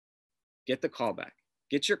get the callback,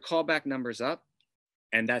 get your callback numbers up,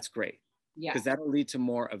 and that's great. Yeah. Because that'll lead to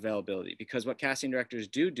more availability. Because what casting directors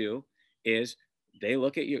do is they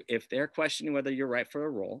look at you. If they're questioning whether you're right for a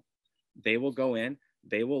role, they will go in,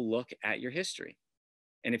 they will look at your history.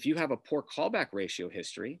 And if you have a poor callback ratio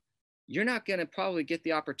history, you're not going to probably get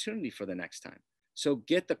the opportunity for the next time. So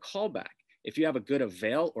get the callback. If you have a good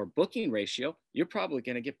avail or booking ratio, you're probably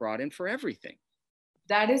going to get brought in for everything.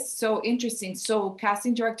 That is so interesting. So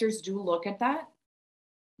casting directors do look at that?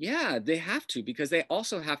 Yeah, they have to, because they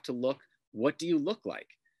also have to look, what do you look like?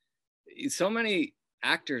 So many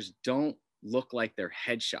actors don't look like their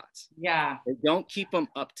headshots. Yeah. They don't keep them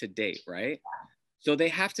up to date, right? So they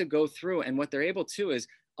have to go through, and what they're able to is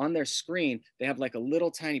on their screen, they have like a little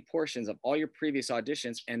tiny portions of all your previous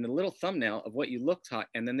auditions and the little thumbnail of what you looked at,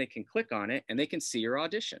 and then they can click on it and they can see your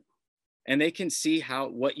audition. And they can see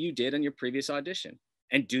what you did on your previous audition.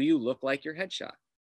 And do you look like your headshot?